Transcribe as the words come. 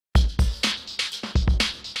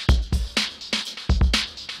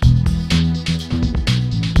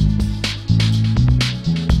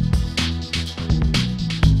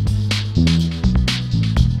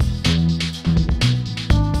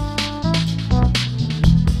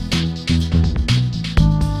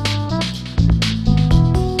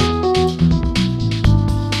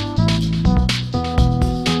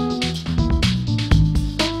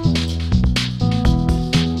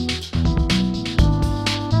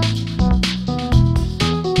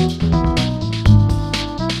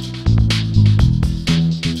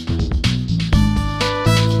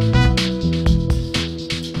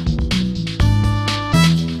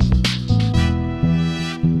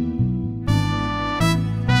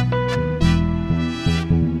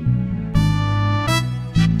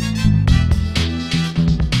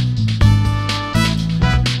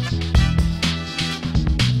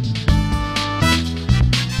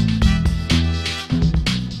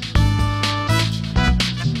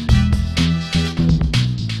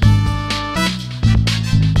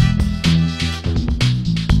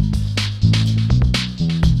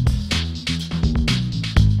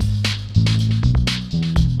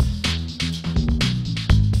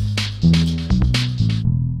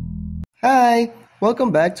Hi,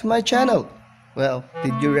 welcome back to my channel. Well,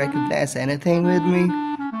 did you recognize anything with me?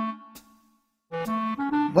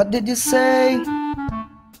 What did you say?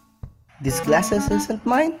 These glasses isn't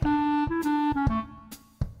mine?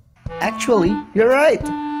 Actually, you're right.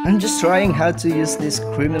 I'm just trying how to use these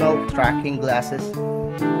criminal tracking glasses.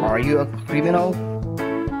 Are you a criminal?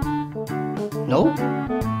 No?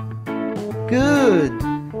 Good!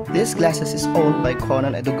 This glasses is owned by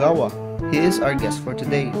Conan Edogawa. He is our guest for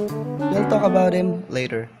today. We'll talk about him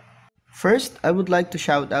later. First, I would like to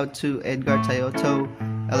shout out to Edgar Tayoto,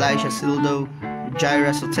 Elijah Sildo,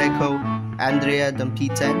 Jaira Soteco, Andrea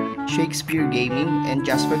Dampitan, Shakespeare Gaming, and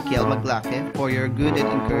Jasper Kiel Maglake for your good and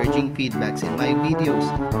encouraging feedbacks in my videos.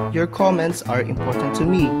 Your comments are important to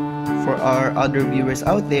me. For our other viewers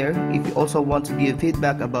out there, if you also want to give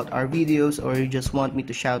feedback about our videos or you just want me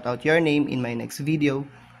to shout out your name in my next video,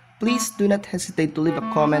 please do not hesitate to leave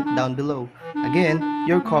a comment down below. Again,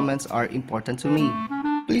 your comments are important to me.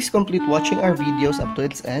 Please complete watching our videos up to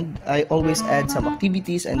its end. I always add some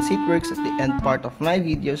activities and setworks at the end part of my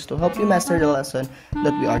videos to help you master the lesson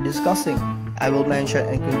that we are discussing. I will mention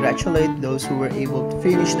and congratulate those who were able to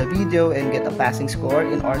finish the video and get a passing score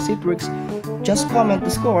in our setworks. Just comment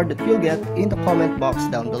the score that you'll get in the comment box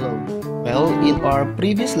down below. Well, in our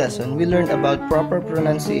previous lesson, we learned about proper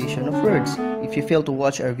pronunciation of words. If you failed to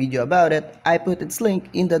watch our video about it, I put its link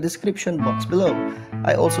in the description box below.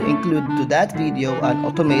 I also include to that video an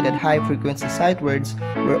automated high-frequency sight words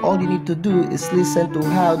where all you need to do is listen to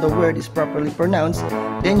how the word is properly pronounced,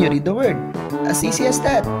 then you read the word. As easy as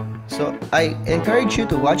that. So I encourage you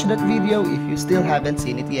to watch that video if you still haven't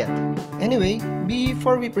seen it yet. Anyway,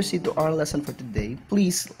 before we proceed to our lesson for today,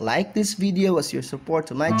 please like this video as your support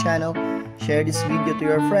to my channel, share this video to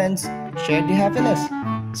your friends, share the happiness,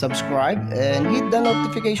 subscribe, and hit the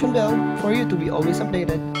notification bell for you to be always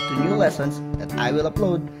updated to new lessons that I will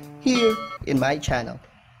upload here in my channel.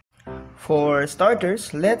 For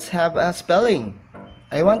starters, let's have a spelling.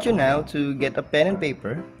 I want you now to get a pen and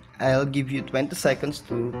paper. I'll give you 20 seconds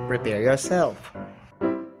to prepare yourself.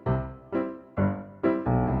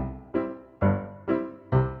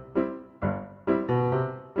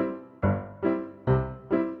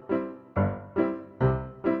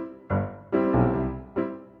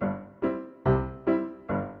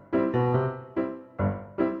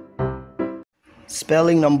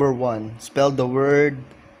 Spelling number 1. Spell the word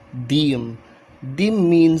deem. Deem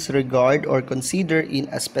means regard or consider in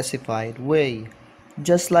a specified way.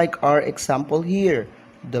 Just like our example here,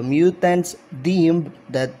 the mutants deemed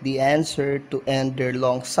that the answer to end their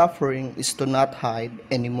long suffering is to not hide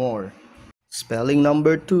anymore. Spelling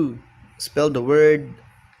number 2. Spell the word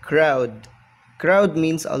crowd. Crowd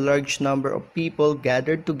means a large number of people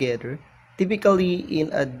gathered together, typically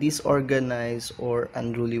in a disorganized or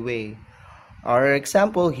unruly way. Our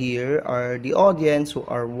example here are the audience who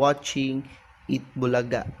are watching Eat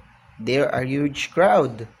Bulaga. They are a huge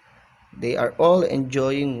crowd. They are all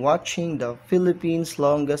enjoying watching the Philippines'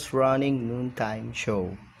 longest running noontime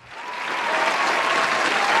show.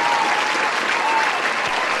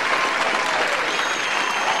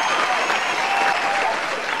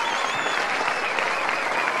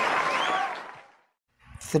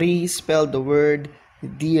 Three, spell the word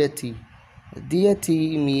deity.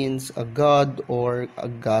 Deity means a god or a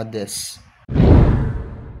goddess.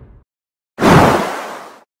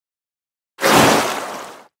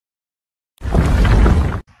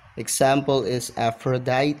 Example is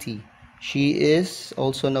Aphrodite. She is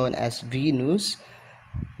also known as Venus,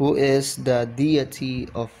 who is the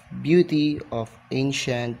deity of beauty of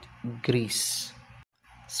ancient Greece.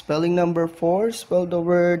 Spelling number 4, spell the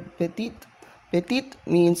word petite. Petite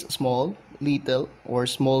means small, little, or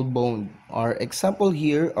small boned. Our example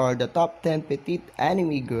here are the top 10 petite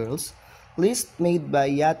anime girls, list made by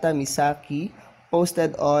Yata Misaki,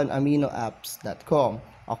 posted on aminoapps.com.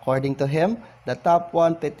 According to him, the top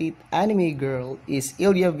 1 petite anime girl is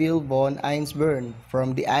Ilyaville von Einsburn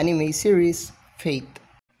from the anime series Fate.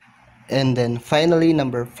 And then finally,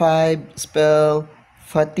 number 5, spell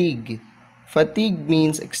fatigue. Fatigue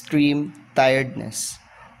means extreme tiredness.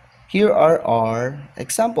 Here are our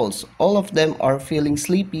examples. All of them are feeling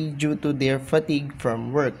sleepy due to their fatigue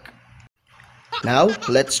from work. Now,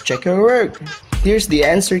 let's check your work. Here's the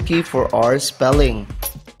answer key for our spelling.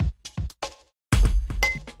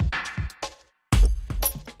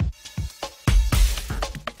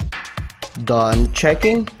 Done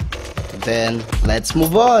checking? Then let's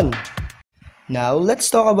move on. Now let's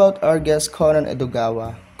talk about our guest Conan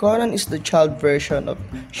Edogawa. Conan is the child version of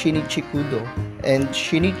Shinichi Kudo and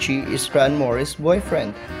Shinichi is Ran Mori's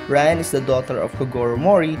boyfriend. Ran is the daughter of Kogoro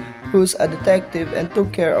Mori, who's a detective and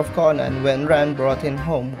took care of Conan when Ran brought him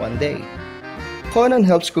home one day. Conan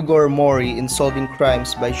helps Kogoro Mori in solving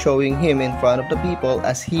crimes by showing him in front of the people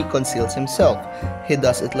as he conceals himself. He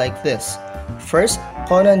does it like this. First,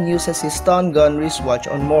 Conan uses his stun gun wristwatch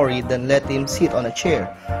on Mori, then let him sit on a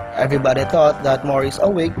chair. Everybody thought that Mori is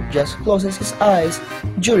awake, just closes his eyes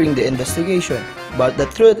during the investigation. But the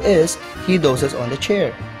truth is, he dozes on the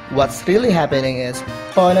chair. What's really happening is,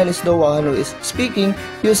 Conan is the one who is speaking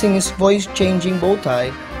using his voice-changing bow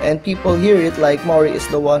tie, and people hear it like Mori is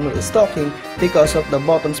the one who is talking because of the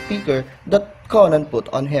button speaker that Conan put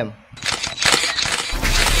on him.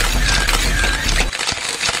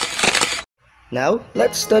 Now,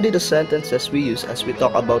 let's study the sentences we use as we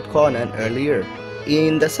talked about Conan earlier.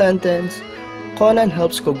 In the sentence, Conan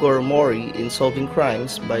helps Kogoro Mori in solving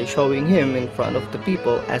crimes by showing him in front of the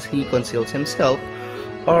people as he conceals himself.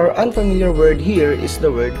 Our unfamiliar word here is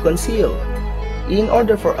the word conceal. In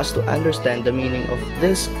order for us to understand the meaning of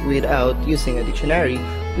this without using a dictionary,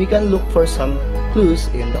 we can look for some clues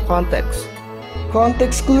in the context.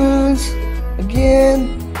 Context clues!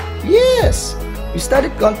 Again! Yes! We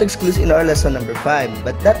studied context clues in our lesson number 5,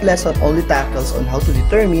 but that lesson only tackles on how to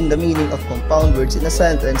determine the meaning of compound words in a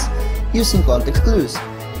sentence using context clues.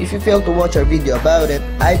 If you failed to watch our video about it,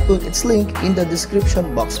 I put its link in the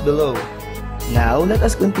description box below. Now, let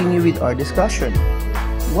us continue with our discussion.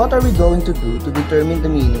 What are we going to do to determine the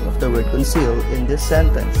meaning of the word conceal in this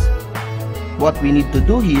sentence? What we need to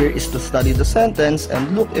do here is to study the sentence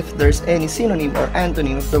and look if there's any synonym or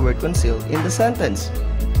antonym of the word conceal in the sentence.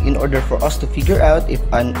 In order for us to figure out if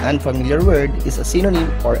an unfamiliar word is a synonym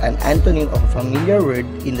or an antonym of a familiar word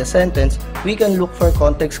in the sentence, we can look for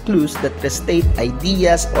context clues that restate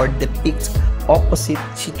ideas or depict opposite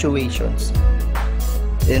situations.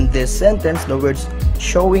 In this sentence, the words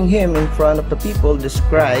showing him in front of the people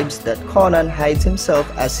describes that Conan hides himself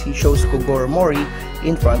as he shows Kogoro Mori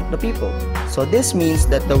in front of the people. So this means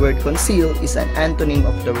that the word conceal is an antonym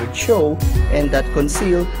of the word show, and that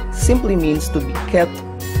conceal simply means to be kept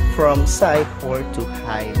from sight or to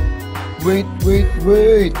hide. Wait!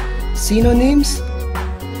 Synonyms?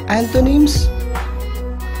 Antonyms?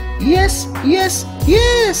 Yes!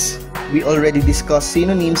 We already discussed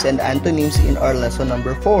synonyms and antonyms in our lesson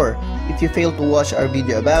number 4. If you failed to watch our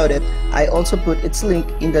video about it, I also put its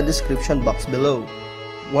link in the description box below.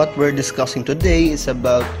 What we're discussing today is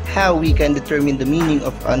about how we can determine the meaning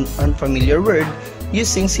of an unfamiliar word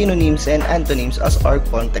using synonyms and antonyms as our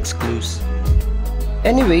context clues.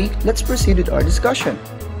 Anyway, let's proceed with our discussion.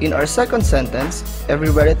 In our second sentence,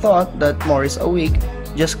 everybody thought that Mori is awake,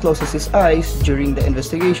 just closes his eyes during the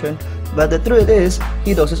investigation, but the truth is,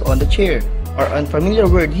 he dozes on the chair. Our unfamiliar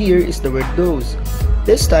word here is the word doze.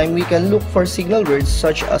 This time, we can look for signal words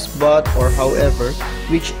such as but or however,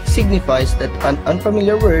 which signifies that an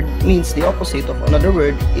unfamiliar word means the opposite of another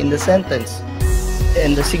word in the sentence.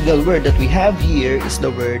 And the signal word that we have here is the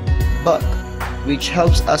word but, which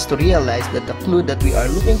helps us to realize that the clue that we are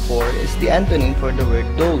looking for is the antonym for the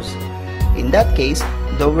word doze. In that case,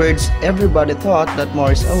 the words everybody thought that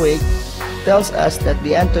Mori is awake tells us that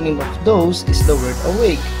the antonym of doze is the word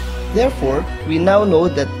awake. Therefore, we now know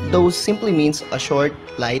that doze simply means a short,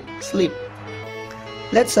 light sleep.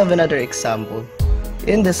 Let's have another example.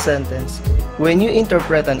 In this sentence, when you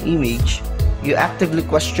interpret an image, you actively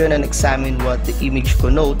question and examine what the image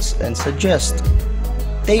connotes and suggests.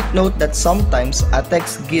 Take note that sometimes a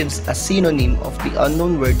text gives a synonym of the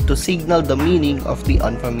unknown word to signal the meaning of the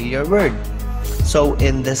unfamiliar word. So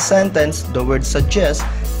in this sentence, the word suggest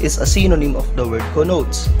is a synonym of the word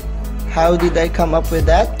connotes. How did I come up with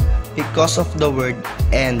that? Because of the word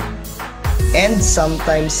and. And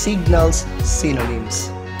sometimes signals synonyms.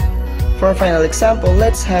 For a final example,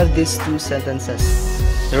 let's have these two sentences.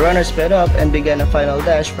 The runner sped up and began a final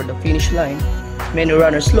dash for the finish line. Many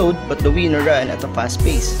runners slowed, but the winner ran at a fast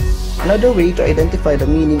pace. Another way to identify the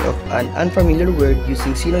meaning of an unfamiliar word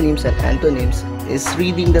using synonyms and antonyms is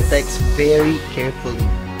reading the text very carefully.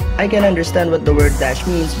 I can understand what the word dash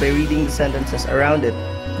means by reading the sentences around it.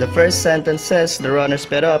 The first sentence says the runner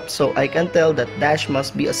sped up, so I can tell that dash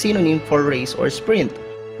must be a synonym for race or sprint.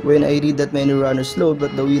 When I read that many runners slowed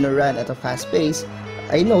but the winner ran at a fast pace,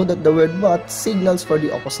 I know that the word but signals for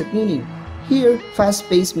the opposite meaning. Here, fast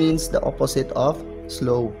pace means the opposite of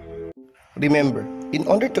slow. Remember, in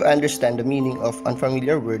order to understand the meaning of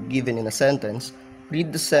unfamiliar word given in a sentence,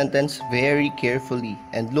 read the sentence very carefully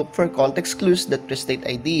and look for context clues that restate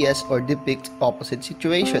ideas or depict opposite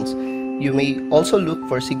situations. You may also look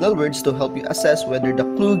for signal words to help you assess whether the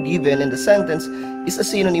clue given in the sentence is a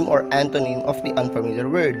synonym or antonym of the unfamiliar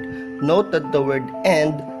word. Note that the word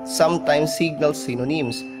and sometimes signals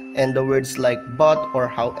synonyms, and the words like but or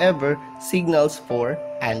however signals for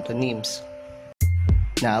antonyms.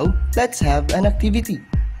 Now, let's have an activity.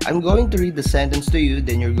 I'm going to read the sentence to you,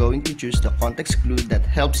 then you're going to choose the context clue that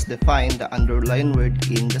helps define the underlined word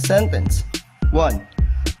in the sentence. 1.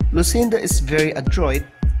 Lucinda is very adroit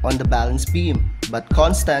on the balance beam, but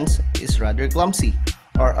Constance is rather clumsy.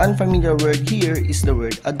 Our unfamiliar word here is the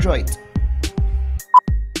word adroit.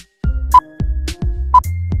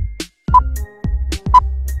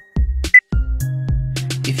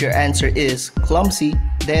 If your answer is clumsy,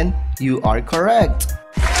 then you are correct.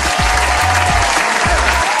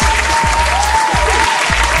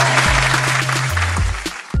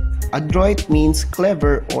 Adroit means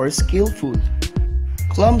clever or skillful.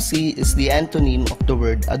 Clumsy is the antonym of the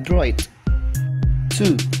word adroit.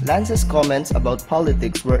 2. Lance's comments about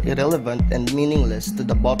politics were irrelevant and meaningless to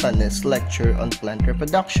the botanist's lecture on plant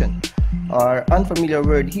reproduction. Our unfamiliar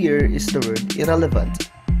word here is the word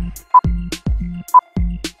irrelevant.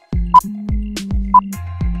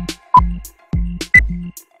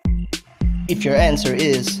 If your answer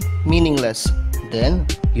is meaningless, then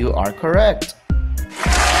you are correct.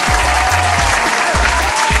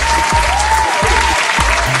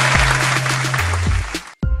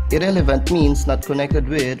 Irrelevant means not connected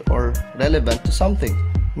with or relevant to something.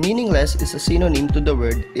 Meaningless is a synonym to the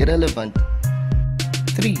word irrelevant.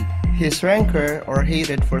 3. His rancor or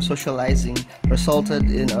hatred for socializing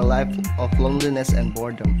resulted in a life of loneliness and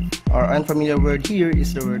boredom. Our unfamiliar word here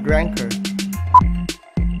is the word rancor.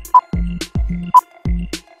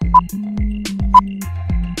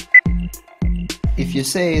 If you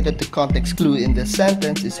say that the context clue in this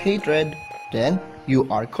sentence is hatred, then you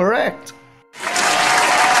are correct.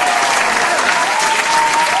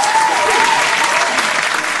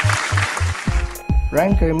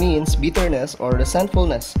 Rancor means bitterness or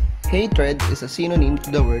resentfulness. Hatred is a synonym to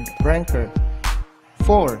the word rancor.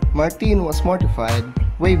 4. Martin was mortified,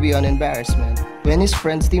 way beyond embarrassment, when his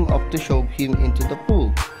friends teamed up to shove him into the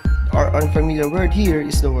pool. Our unfamiliar word here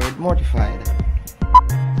is the word mortified.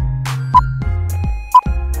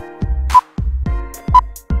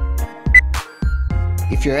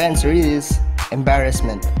 If your answer is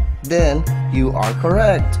embarrassment, then you are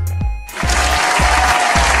correct.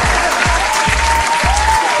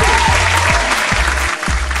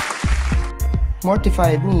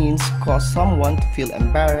 Mortified means cause someone to feel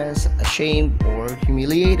embarrassed, ashamed, or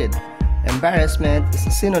humiliated. Embarrassment is a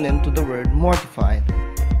synonym to the word mortified.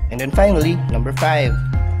 And then finally, number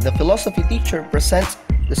 5. The philosophy teacher presents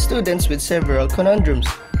the students with several conundrums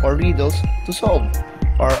or riddles to solve.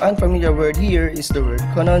 Our unfamiliar word here is the word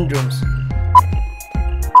conundrums.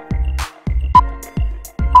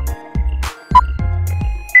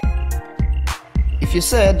 If you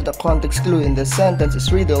said the context clue in this sentence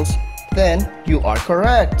is riddles, then you are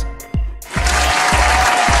correct.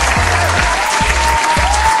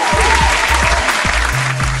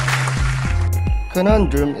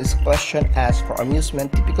 Conundrum is a question asked for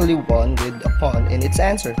amusement, typically one with a pun in its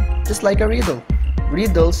answer, just like a riddle.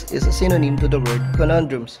 Riddles is a synonym to the word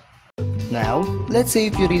conundrums. Now, let's see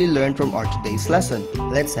if you really learned from our today's lesson.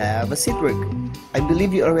 Let's have a seat work. I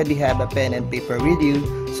believe you already have a pen and paper with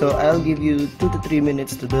you, so I'll give you 2 to 3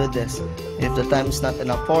 minutes to do this. If the time is not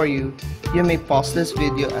enough for you, you may pause this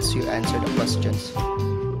video as you answer the questions.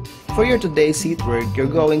 For your today's seat work, you're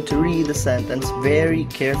going to read the sentence very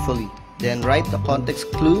carefully. Then write the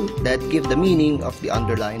context clue that give the meaning of the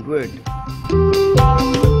underlined word.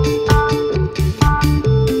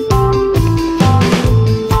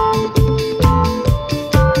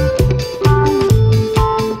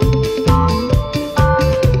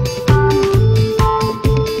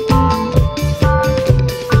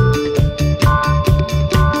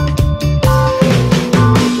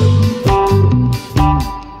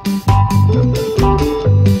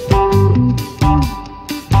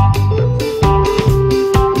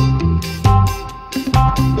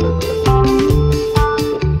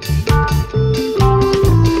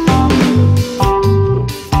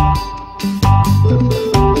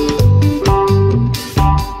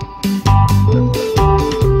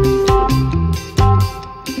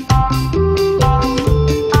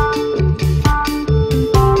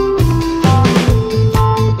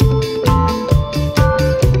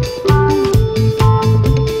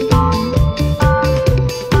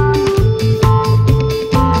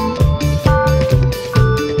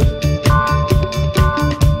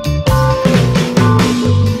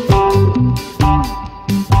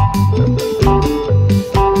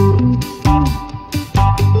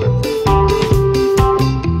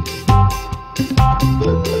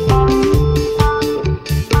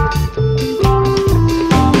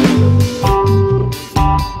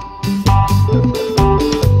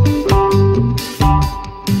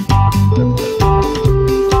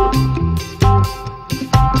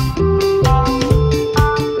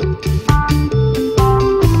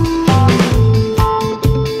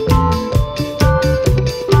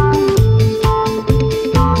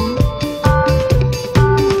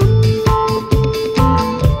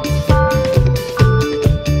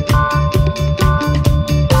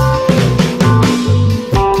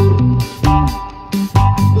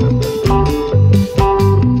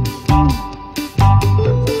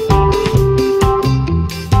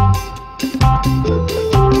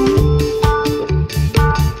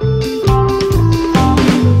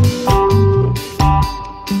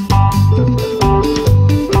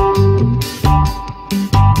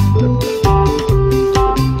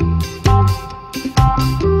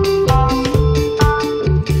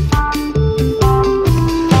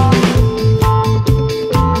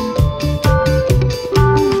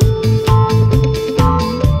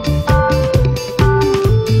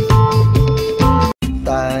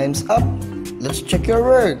 Time's up! Let's check your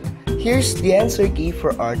work! Here's the answer key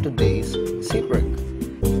for our today's seatwork.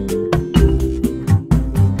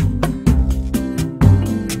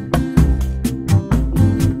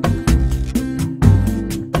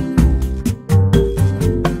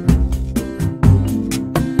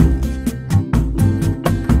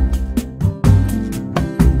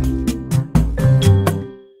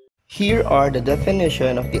 Here are the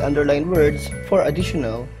definition of the underlined words for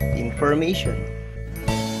additional information.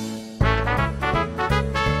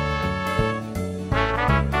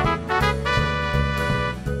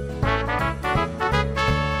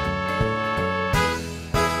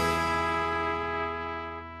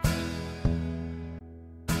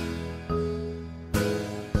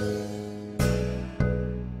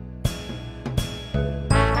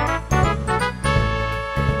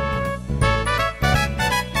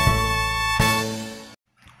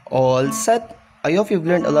 All set! I hope you've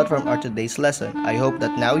learned a lot from our today's lesson. I hope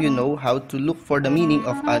that now you know how to look for the meaning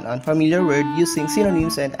of an unfamiliar word using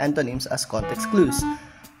synonyms and antonyms as context clues.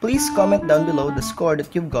 Please comment down below the score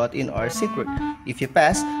that you've got in our seatwork. If you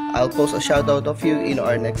pass, I'll post a shoutout of you in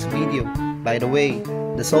our next video. By the way,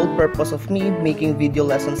 the sole purpose of me making video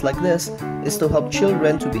lessons like this is to help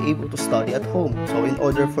children to be able to study at home. So in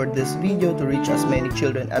order for this video to reach as many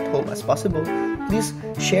children at home as possible, please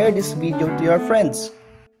share this video to your friends.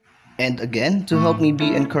 And again, to help me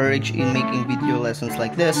be encouraged in making video lessons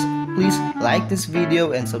like this, please like this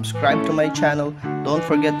video and subscribe to my channel. Don't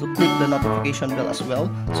forget to click the notification bell as well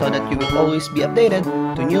so that you will always be updated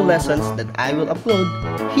to new lessons that I will upload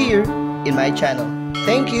here in my channel.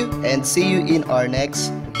 Thank you and see you in our next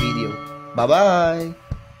video. Bye-bye!